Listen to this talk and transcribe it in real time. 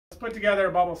put together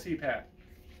a bubble CPAP.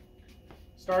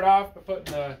 Start off by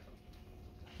putting the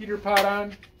heater pot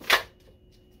on.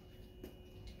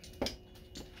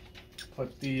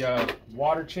 Put the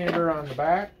water chamber on the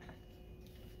back.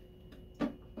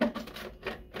 You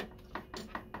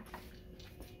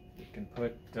can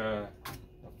put the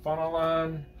funnel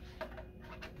on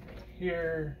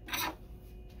here.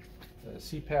 The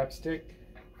CPAP stick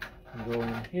can go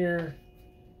in here.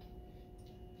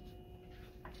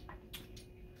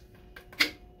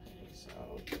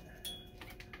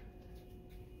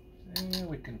 And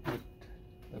we can put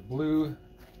the blue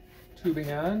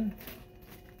tubing on.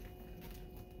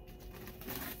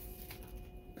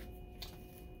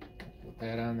 Put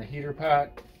that on the heater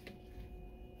pot.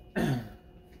 You can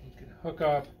hook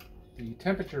up the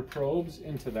temperature probes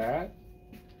into that.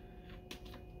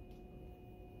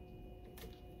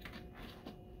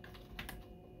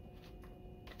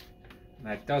 And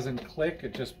that doesn't click,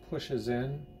 it just pushes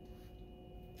in.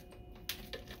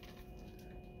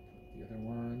 The other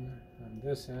one on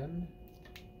this end.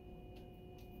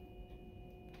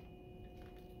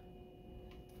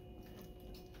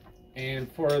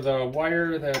 And for the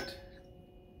wire that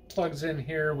plugs in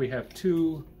here, we have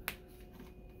two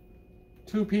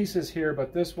pieces here,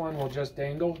 but this one will just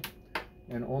dangle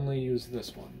and only use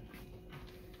this one.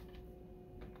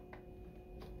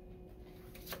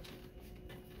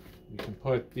 You can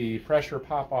put the pressure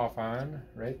pop-off on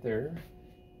right there.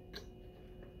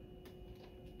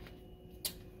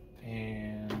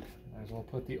 And might as well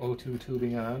put the O2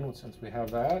 tubing on since we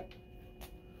have that.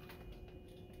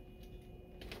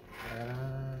 Put that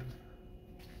on.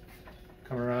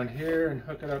 Come around here and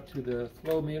hook it up to the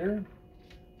flow meter.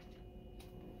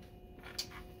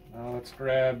 Now let's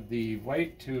grab the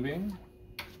white tubing.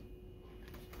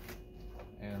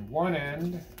 And one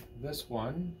end, this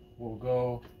one, will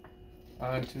go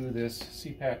onto this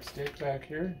CPAP stick back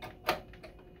here.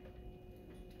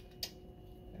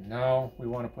 And now we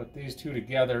want to put these two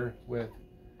together with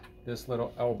this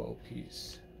little elbow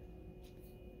piece.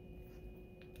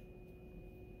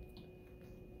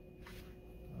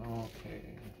 Okay,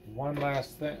 one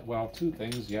last thing, well, two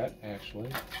things yet actually.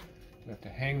 We have to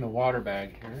hang the water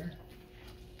bag here.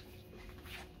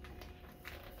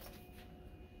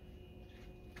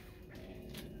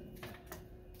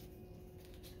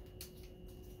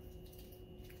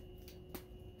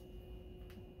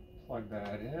 Plug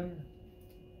that in.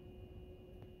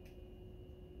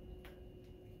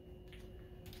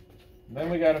 And then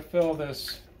we got to fill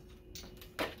this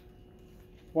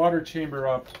water chamber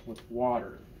up with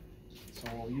water. So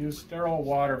we'll use sterile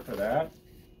water for that.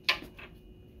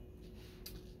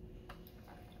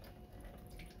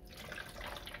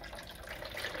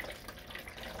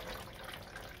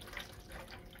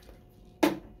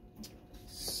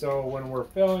 So when we're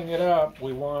filling it up,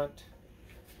 we want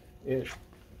it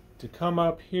to come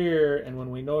up here, and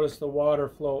when we notice the water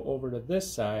flow over to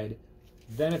this side,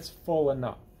 then it's full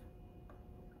enough.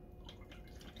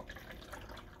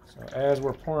 So as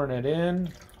we're pouring it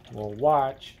in, we'll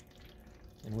watch,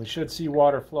 and we should see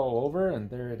water flow over, and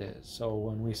there it is. So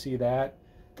when we see that,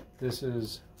 this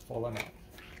is full enough.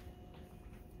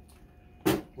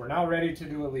 We're now ready to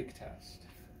do a leak test.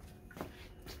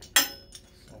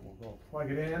 So we'll go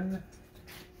plug it in.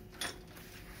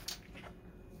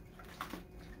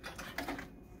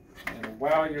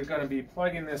 While you're going to be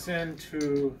plugging this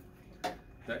into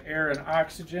the air and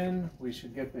oxygen, we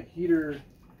should get the heater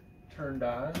turned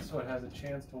on so it has a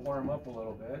chance to warm up a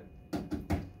little bit.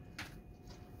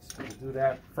 So we'll do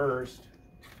that first.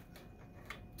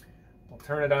 We'll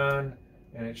turn it on,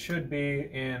 and it should be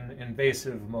in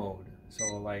invasive mode, so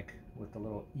like with the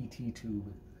little ET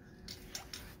tube.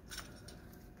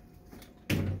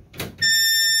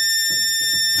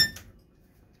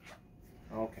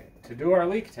 Okay, to do our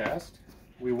leak test,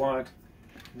 we want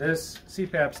this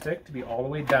CPAP stick to be all the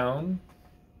way down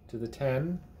to the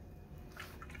 10.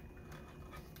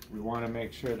 We want to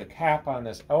make sure the cap on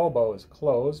this elbow is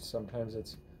closed. Sometimes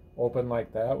it's open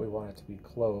like that. We want it to be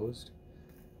closed.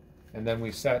 And then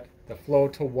we set the flow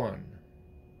to 1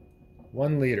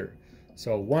 liter.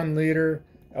 So 1 liter,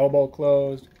 elbow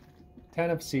closed,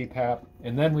 10 of CPAP,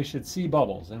 and then we should see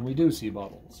bubbles, and we do see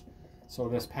bubbles. So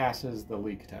this passes the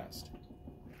leak test.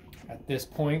 At this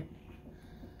point,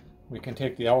 we can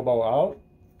take the elbow out,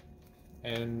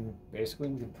 and basically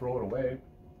we can throw it away.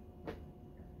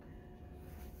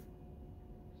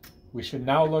 We should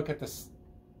now look at the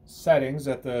settings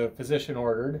that the physician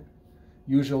ordered.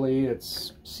 Usually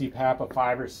it's CPAP of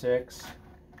 5 or 6.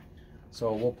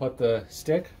 So we'll put the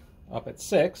stick up at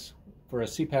 6 for a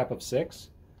CPAP of 6.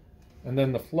 And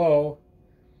then the flow,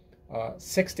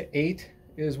 6 to 8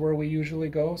 is where we usually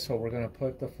go, so we're going to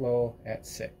put the flow at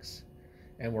 6.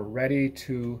 And we're ready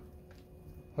to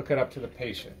hook it up to the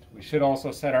patient. We should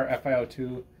also set our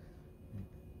FiO2.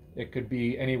 It could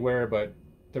be anywhere, but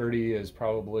 30 is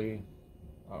probably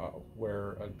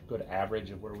where a good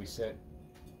average of where we sit.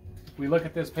 If we look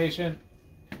at this patient,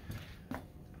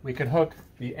 we can hook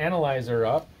the analyzer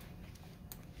up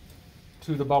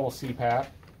to the bubble CPAP.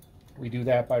 We do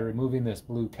that by removing this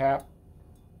blue cap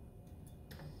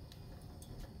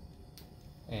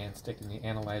and sticking the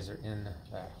analyzer in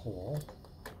that hole.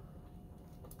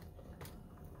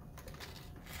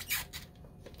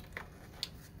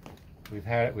 We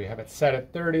have it set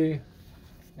at 30,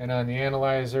 and on the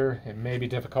analyzer, it may be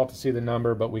difficult to see the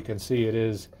number, but we can see it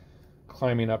is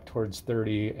climbing up towards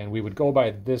 30, and we would go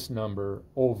by this number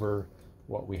over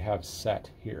what we have set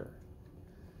here.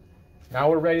 Now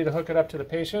we're ready to hook it up to the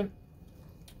patient.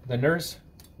 The nurse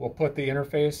will put the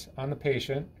interface on the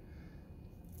patient.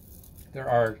 There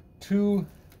are 2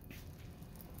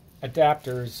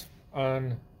 adapters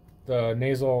on the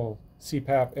nasal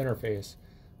CPAP interface,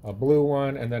 a blue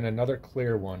one and then another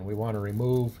clear one. We want to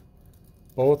remove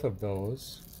both of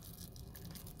those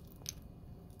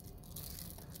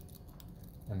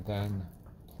and then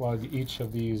plug each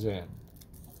of these in.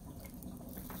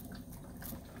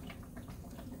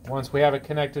 Once we have it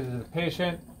connected to the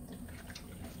patient,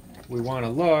 we want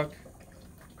to look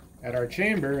at our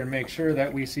chamber and make sure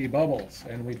that we see bubbles,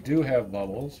 and we do have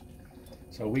bubbles,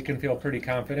 so we can feel pretty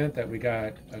confident that we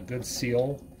got a good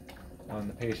seal on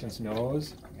the patient's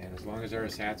nose, and as long as our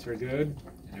sats are good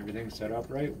and everything's set up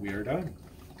right, we are done.